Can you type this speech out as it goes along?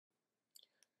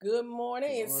Good morning.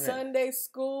 Good It's morning. Sunday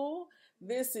school.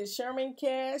 This is Sherman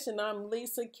Cash, and I'm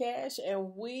Lisa Cash,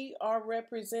 and we are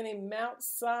representing Mount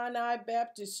Sinai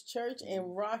Baptist Church in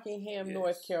Rockingham,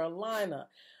 North Yes. Carolina.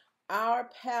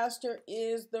 Our pastor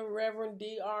is the Reverend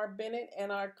D.R. Bennett,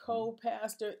 and our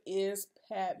co-pastor is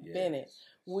Pat Bennett. Yes.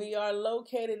 We are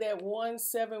located at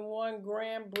 171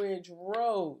 Grand Bridge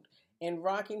Road in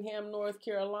Rockingham, North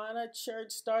Carolina.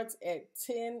 Church starts at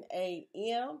 10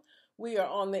 a.m. We are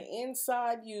on the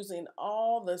inside using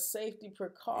all the safety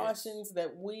precautions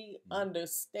that we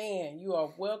understand. You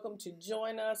are welcome to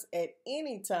join us at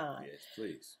any time. Yes,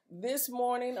 please. This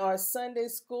morning, our Sunday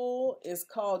school is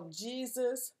called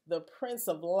Jesus, the Prince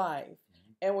of Life.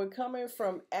 And we're coming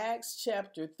from Acts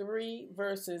chapter 3,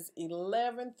 verses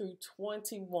 11 through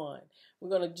 21. We're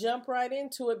going to jump right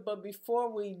into it. But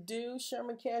before we do,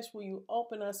 Sherman Cash, will you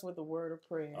open us with a word of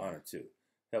prayer? Honor to.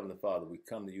 Heavenly Father, we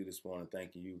come to you this morning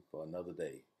thanking you for another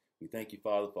day. We thank you,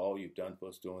 Father, for all you've done for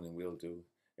us, doing, and will do.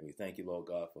 And we thank you, Lord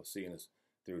God, for seeing us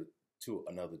through to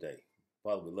another day.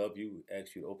 Father, we love you. We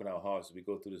ask you to open our hearts as we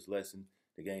go through this lesson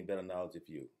to gain better knowledge of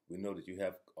you. We know that you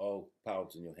have all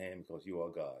powers in your hand because you are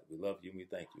God. We love you and we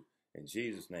thank you. In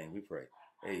Jesus' name we pray.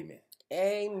 Amen.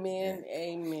 Amen.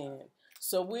 Amen.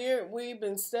 So we've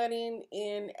been studying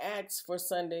in Acts for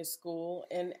Sunday school.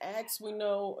 In Acts, we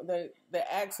know that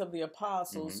the Acts of the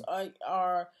Apostles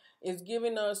is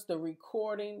giving us the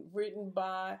recording written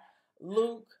by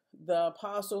Luke, the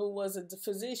apostle who was a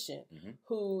physician,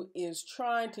 who is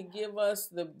trying to give us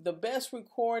the best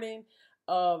recording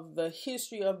of the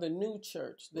history of the new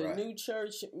church. The new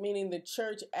church, meaning the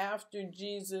church after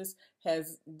Jesus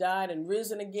has died and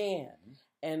risen again.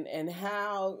 And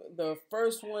how the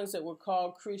first ones that were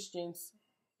called Christians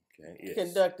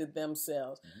conducted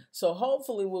themselves. So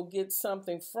hopefully we'll get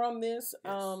something from this.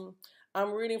 I'm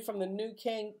reading from the New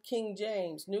King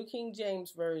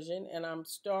James Version, and I'm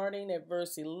starting at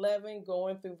verse 11,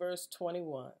 going through verse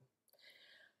 21.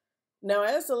 Now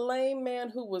as the lame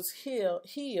man who was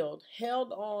healed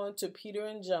held on to Peter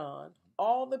and John,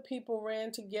 all the people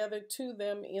ran together to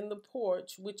them in the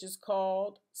porch, which is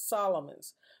called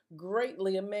Solomon's,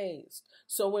 greatly amazed.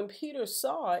 So when Peter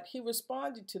saw it, he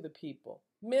responded to the people,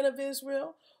 "Men of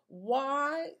Israel,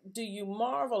 why do you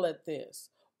marvel at this?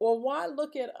 Or why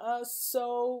look at us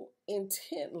so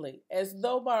intently, as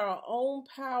though by our own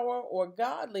power or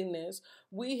godliness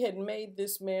we had made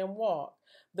this man walk?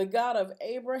 The God of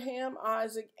Abraham,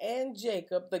 Isaac, and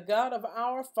Jacob, the God of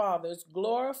our fathers,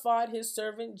 glorified his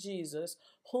servant Jesus,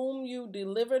 whom you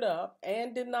delivered up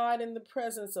and denied in the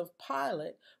presence of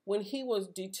Pilate when he was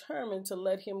determined to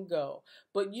let him go.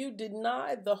 But you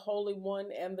denied the Holy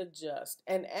One and the just,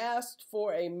 and asked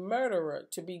for a murderer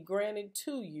to be granted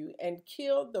to you, and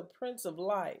killed the Prince of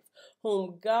Life,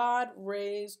 whom God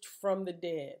raised from the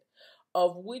dead,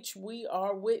 of which we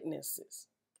are witnesses.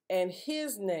 And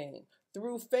his name,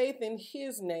 through faith in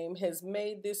his name, has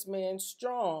made this man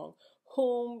strong,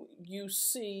 whom you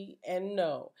see and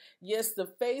know. Yes, the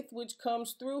faith which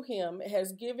comes through him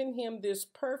has given him this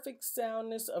perfect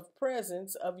soundness of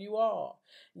presence of you all.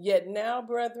 Yet now,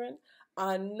 brethren,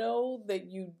 I know that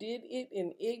you did it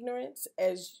in ignorance,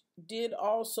 as did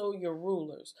also your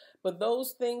rulers. But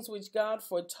those things which God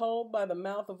foretold by the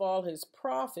mouth of all his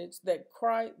prophets that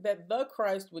the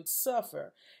Christ would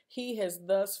suffer, he has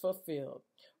thus fulfilled.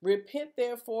 Repent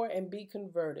therefore and be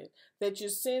converted, that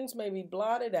your sins may be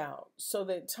blotted out, so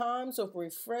that times of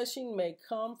refreshing may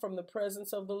come from the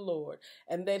presence of the Lord,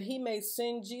 and that he may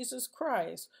send Jesus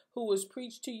Christ, who was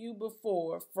preached to you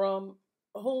before, from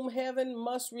whom heaven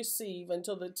must receive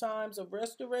until the times of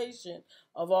restoration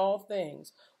of all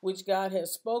things, which God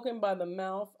has spoken by the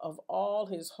mouth of all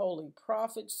his holy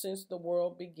prophets since the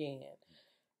world began.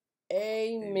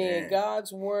 Amen.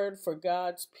 God's word for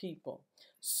God's people.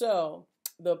 So,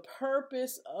 the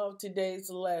purpose of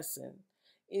today's lesson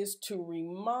is to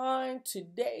remind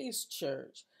today's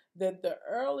church that the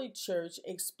early church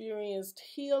experienced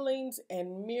healings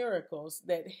and miracles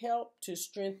that helped to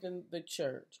strengthen the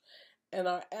church. And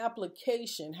our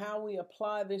application, how we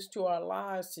apply this to our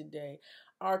lives today,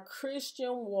 our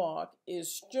Christian walk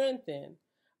is strengthened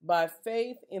by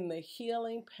faith in the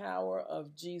healing power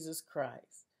of Jesus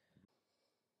Christ.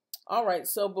 All right,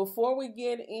 so before we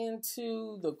get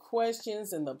into the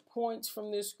questions and the points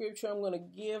from this scripture, I'm going to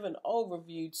give an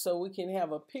overview so we can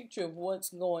have a picture of what's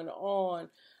going on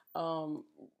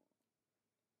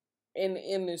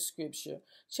in this scripture.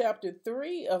 Chapter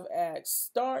 3 of Acts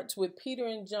starts with Peter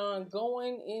and John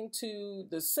going into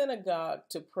the synagogue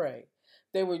to pray.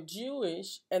 They were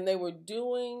Jewish, and they were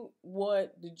doing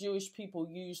what the Jewish people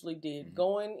usually did,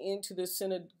 going into the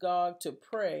synagogue to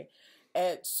pray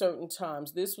at certain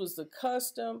times. This was the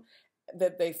custom,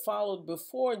 that they followed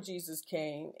before Jesus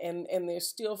came, and they're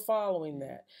still following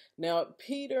that. Now,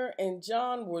 Peter and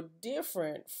John were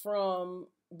different from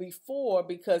before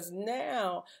because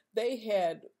now they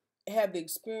had the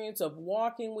experience of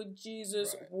walking with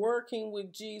Jesus, Right. working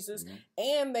with Jesus,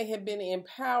 and they had been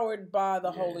empowered by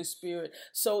the Holy Spirit.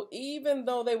 So even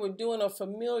though they were doing a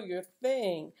familiar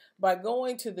thing by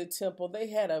going to the temple, they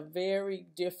had a very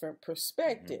different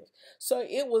perspective. So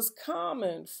it was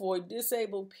common for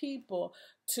disabled people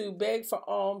to beg for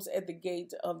alms at the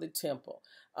gate of the temple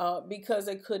because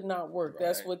they could not work. Right.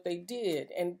 That's what they did.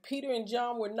 And Peter and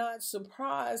John were not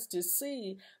surprised to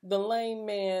see the lame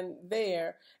man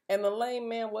there. And the lame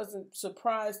man wasn't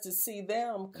surprised to see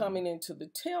them coming into the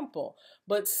temple.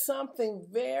 But something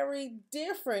very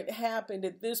different happened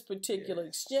at this particular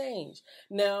exchange.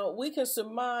 Now, we can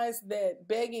surmise that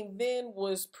begging then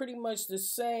was pretty much the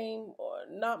same or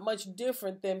not much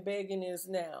different than begging is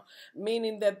now.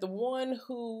 Meaning that the one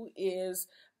who is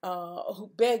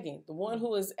begging, the one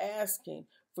who is asking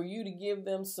for you to give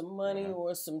them some money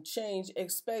or some change,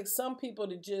 expect some people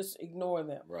to just ignore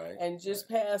them and just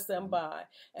pass them by.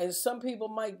 And some people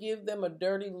might give them a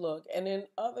dirty look, and then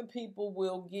other people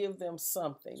will give them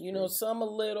something. You know, some a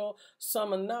little,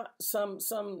 some are not, some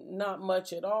not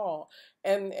much at all.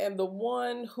 And the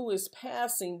one who is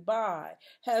passing by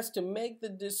has to make the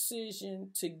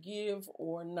decision to give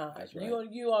or not.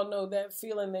 You all know that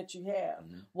feeling that you have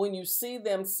when you see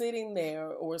them sitting there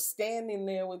or standing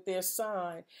there with their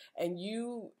sign, and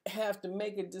you have to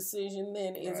make a decision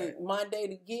then. Is it my day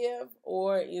to give,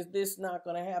 or is this not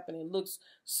going to happen? It looks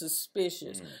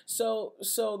suspicious. So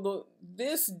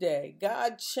this day,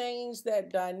 God changed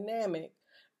that dynamic.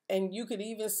 And you could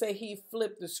even say he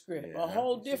flipped the script. A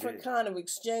whole different kind of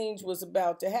exchange was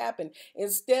about to happen.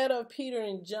 Instead of Peter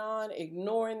and John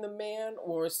ignoring the man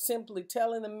or simply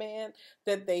telling the man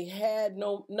that they had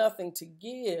nothing to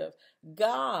give,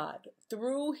 God,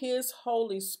 through his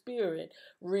Holy Spirit,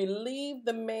 relieved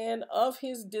the man of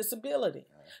his disability.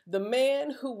 The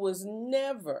man who was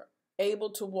never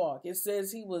able to walk. It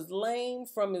says he was lame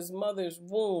from his mother's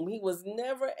womb. He was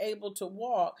never able to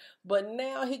walk, but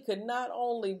now he could not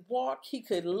only walk, he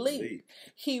could leap.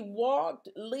 He walked,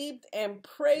 leaped, and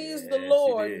praised the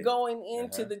Lord going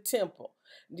into the temple.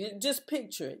 Just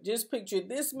picture it. Just picture it.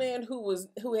 This man who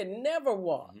had never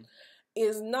walked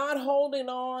is not holding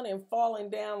on and falling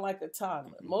down like a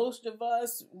toddler. Most of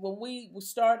us, when we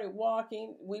started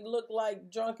walking, we looked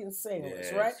like drunken sailors,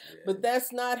 right? But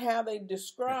that's not how they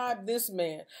describe this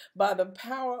man. By the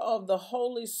power of the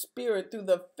Holy Spirit, through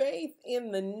the faith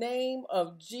in the name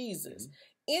of Jesus,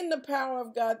 in the power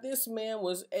of God, this man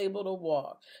was able to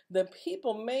walk. The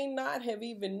people may not have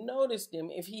even noticed him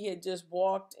if he had just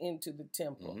walked into the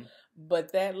temple.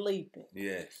 But that leaping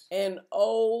and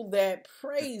that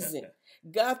praising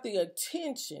got the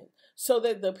attention so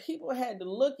that the people had to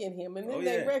look at him, and then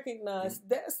they recognized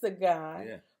that's the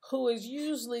guy who is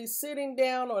usually sitting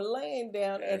down or laying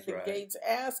down at the gates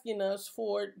asking us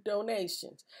for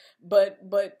donations. But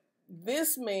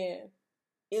this man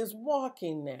is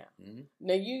walking now.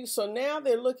 Now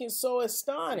they're looking so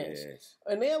astonished.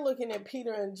 And they're looking at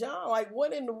Peter and John like,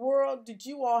 what in the world did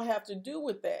you all have to do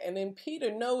with that? And then Peter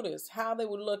noticed how they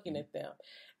were looking at them.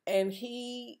 And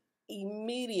he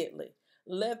immediately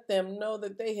let them know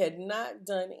that they had not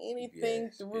done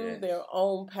anything through their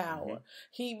own power.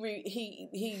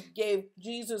 He gave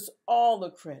Jesus all the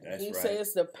credit. He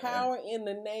says the power in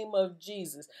the name of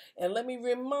Jesus. And let me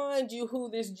remind you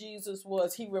who this Jesus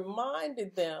was. He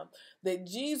reminded them that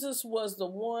Jesus was the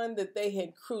one that they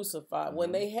had crucified.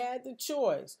 When they had the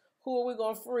choice, who are we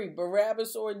going to free,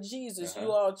 Barabbas or Jesus?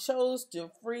 You all chose to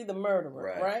free the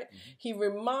murderer, right? He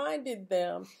reminded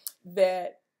them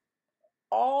that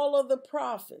all of the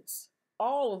prophets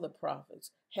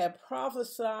had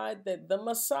prophesied that the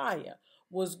Messiah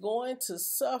was going to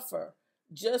suffer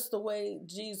just the way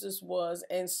Jesus was.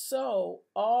 And so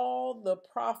all the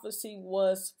prophecy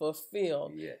was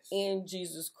fulfilled in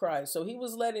Jesus Christ. So he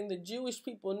was letting the Jewish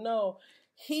people know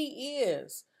he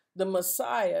is the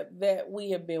Messiah that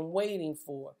we have been waiting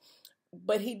for.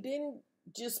 But he didn't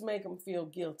just make them feel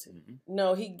guilty.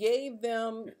 No, he gave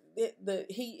them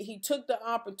he took the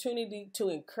opportunity to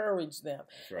encourage them.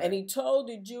 And he told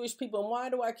the Jewish people, and why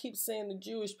do I keep saying the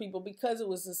Jewish people? Because it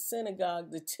was the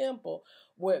synagogue, the temple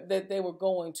that they were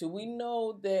going to. We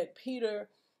know that Peter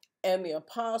and the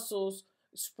apostles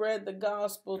spread the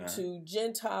gospel to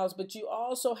Gentiles, but you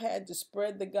also had to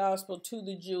spread the gospel to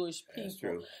the Jewish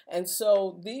people. And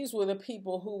so these were the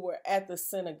people who were at the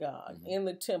synagogue, in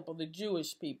the temple, the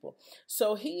Jewish people.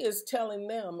 So he is telling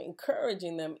them,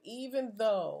 encouraging them, even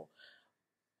though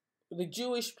the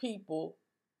Jewish people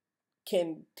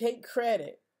can take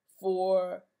credit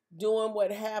for doing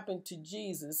what happened to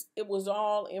Jesus. It was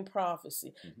all in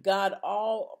prophecy. God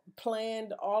all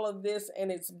planned all of this,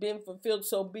 and it's been fulfilled.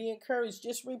 So be encouraged.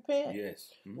 Just repent. Yes.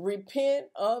 Repent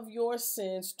of your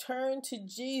sins. Turn to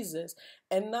Jesus,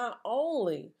 and not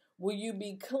only will you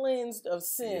be cleansed of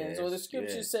sins, or the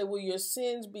scriptures say, will your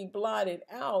sins be blotted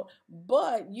out,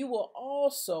 but you will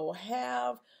also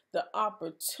have the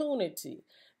opportunity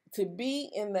to be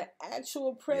in the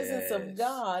actual presence of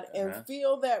God and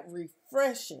feel that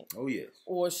refreshing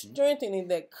or strengthening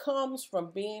that comes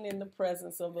from being in the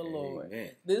presence of the Lord.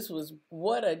 This was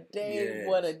what a day,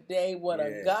 what a day, what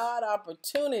a God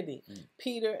opportunity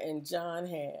Peter and John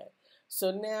had.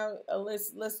 So now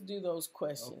let's do those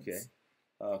questions.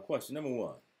 Okay. Question number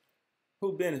 1.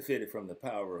 Who benefited from the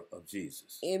power of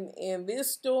Jesus? In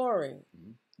this story,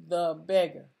 the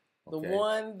beggar, the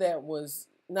one that was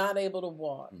not able to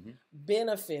walk,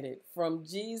 benefited from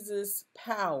Jesus'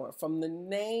 power, from the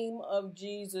name of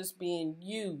Jesus being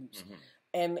used.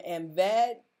 And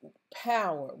that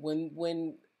power,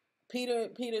 when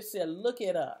Peter said, look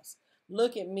at us,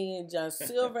 look at me and John,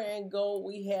 silver and gold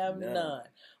we have none,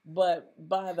 but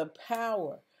by the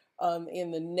power in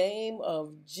the name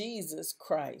of Jesus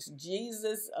Christ,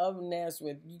 Jesus of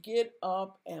Nazareth, you get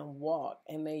up and walk.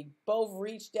 And they both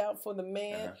reached out for the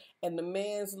man, and the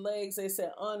man's legs, they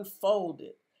said,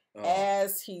 unfolded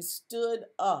as he stood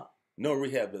up. No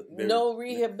rehab. No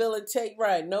rehabilitate,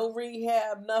 right? No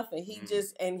rehab, nothing. He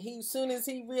just, and he, soon as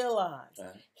he realized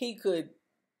he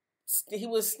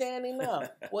was standing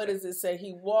up. What does it say?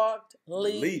 He walked,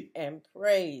 leaped, and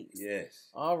praised.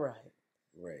 Yes. All right.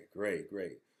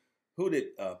 Great. Who did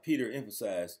Peter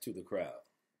emphasize to the crowd?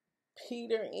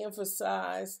 Peter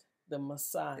emphasized the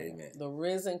Messiah, the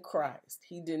risen Christ.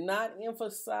 He did not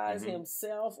emphasize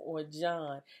himself or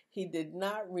John. He did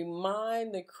not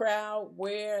remind the crowd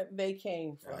where they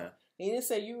came from. He didn't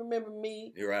say, you remember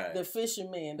me, the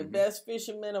fisherman, the best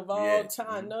fisherman of all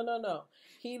time. No.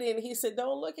 He didn't. He said,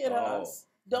 don't look at us.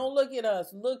 Don't look at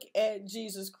us. Look at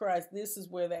Jesus Christ. This is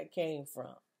where that came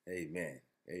from. Amen.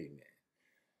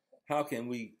 How can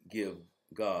we give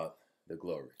God the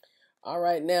glory? All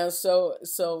right. Now,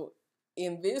 so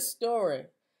in this story,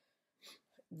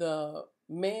 the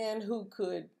man who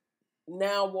could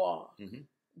now walk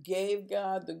gave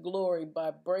God the glory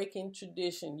by breaking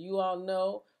tradition. You all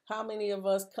know how many of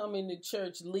us come into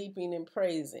church leaping and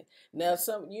praising. Now,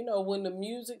 when the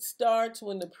music starts,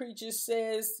 when the preacher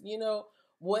says,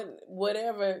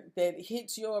 whatever that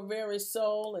hits your very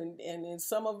soul, and in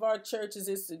some of our churches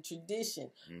it's a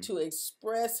tradition to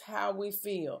express how we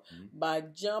feel by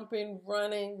jumping,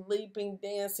 running, leaping,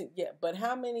 dancing. But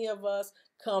how many of us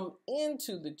come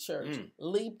into the church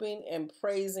leaping and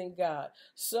praising God?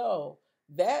 So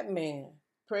that man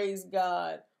praised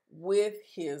God with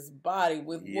his body,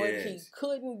 with what he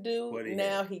couldn't do,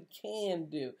 now he can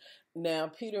do.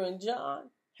 Now Peter and John,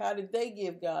 how did they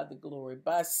give God the glory?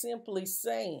 By simply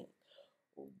saying,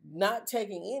 not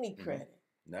taking any credit.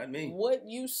 Not me. What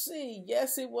you see,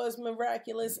 yes, it was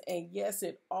miraculous, and yes,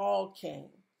 it all came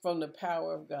from the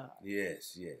power of God.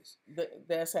 Yes.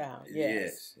 That's how.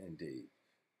 Yes, indeed.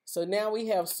 So now we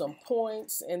have some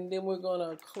points, and then we're going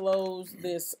to close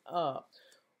this up.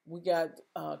 We got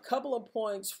a couple of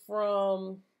points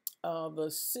from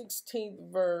the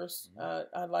 16th verse.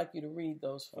 I'd like you to read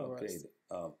those for us.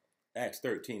 Acts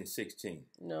 13:16.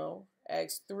 No,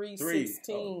 Acts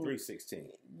 3:16. 3:16.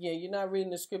 Yeah, you're not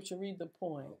reading the scripture. Read the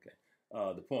point.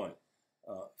 Okay. The point.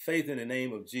 Faith in the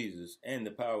name of Jesus and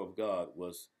the power of God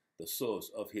was the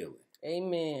source of healing.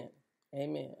 Amen.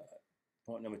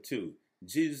 Point number 2.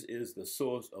 Jesus is the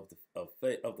source of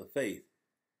the faith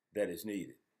that is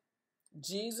needed.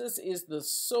 Jesus is the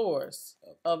source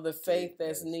of the faith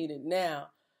that's needed.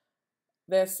 Now,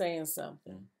 that's saying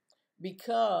something.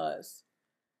 Because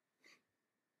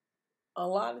a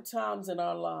lot of times in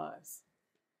our lives,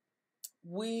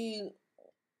 we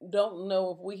don't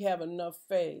know if we have enough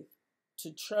faith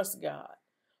to trust God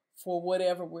for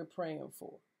whatever we're praying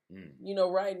for.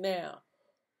 Right now,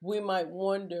 we might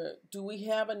wonder, do we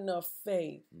have enough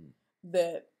faith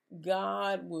that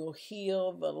God will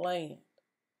heal the land?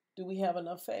 Do we have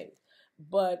enough faith?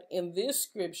 But in this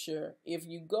scripture, if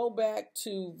you go back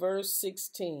to verse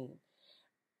 16,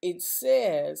 it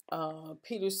says,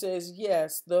 Peter says,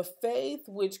 yes, the faith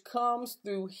which comes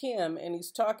through him, and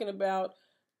he's talking about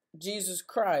Jesus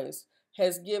Christ,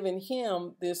 has given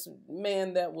him, this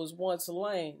man that was once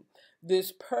lame,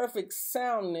 this perfect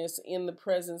soundness in the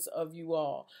presence of you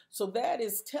all. So that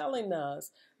is telling us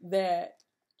that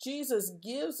Jesus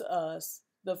gives us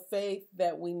the faith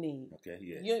that we need. Okay,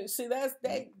 yes. You see,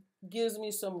 gives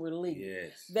me some relief.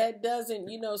 Yes. That doesn't,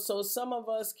 so some of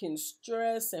us can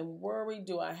stress and worry.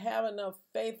 Do I have enough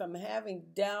faith? I'm having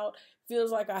doubt.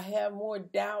 Feels like I have more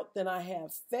doubt than I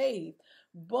have faith.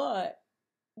 But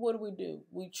what do?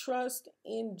 We trust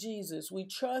in Jesus. We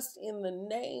trust in the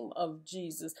name of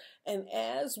Jesus. And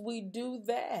as we do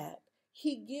that,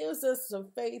 he gives us the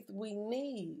faith we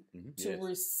need to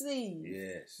receive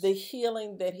the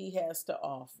healing that he has to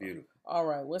offer. Beautiful. All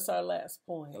right, what's our last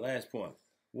point? The last point.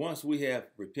 Once we have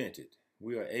repented,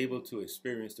 we are able to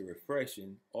experience the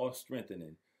refreshing or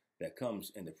strengthening that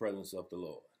comes in the presence of the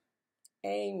Lord.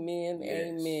 Amen. Yes.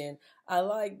 Amen. I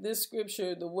like this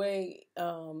scripture the way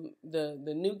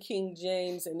the New King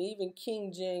James and even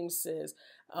King James says.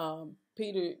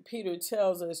 Peter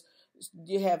tells us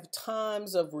you have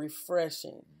times of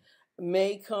refreshing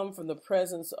may come from the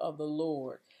presence of the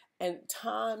Lord. And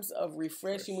times of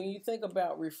refreshing, when you think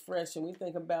about refreshing, we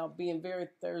think about being very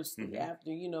thirsty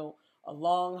after, a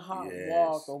long hot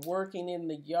walk or working in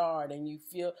the yard, and you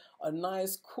feel a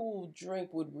nice cool drink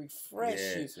would refresh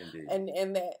you. Indeed.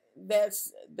 And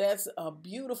that's a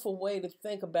beautiful way to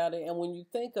think about it. And when you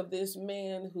think of this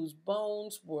man whose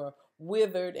bones were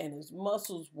withered and his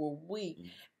muscles were weak,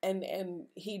 and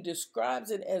he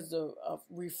describes it as a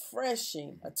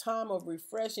refreshing, a time of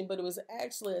refreshing, but it was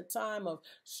actually a time of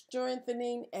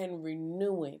strengthening and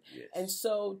renewing. Yes. And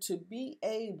so to be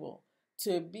able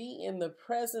to be in the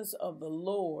presence of the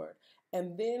Lord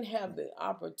and then have the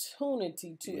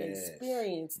opportunity to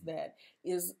experience that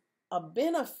is a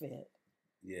benefit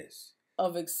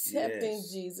of accepting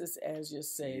Jesus as your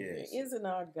Savior. Isn't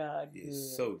our God good?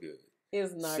 It's so good.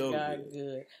 Isn't our God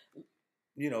good?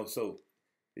 So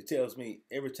it tells me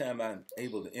every time I'm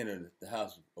able to enter the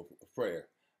house of prayer,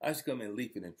 I just come in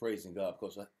leaping and praising God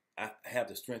because I have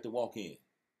the strength to walk in.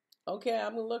 Okay,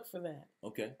 I'm going to look for that.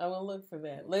 Okay. I'm going to look for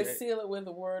that. Let's seal it with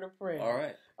a word of prayer. All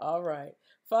right. All right.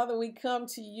 Father, we come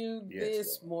to you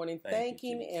this morning,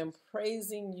 thanking and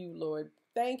praising you, Lord.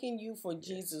 Thanking you for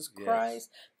Jesus Christ.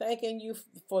 Thanking you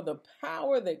for the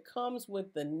power that comes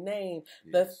with the name.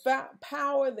 The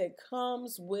power that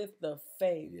comes with the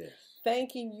faith.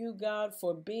 Thanking you, God,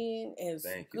 for being as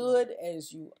good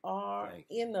as you are.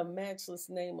 In the matchless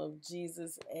name of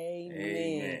Jesus.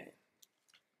 Amen.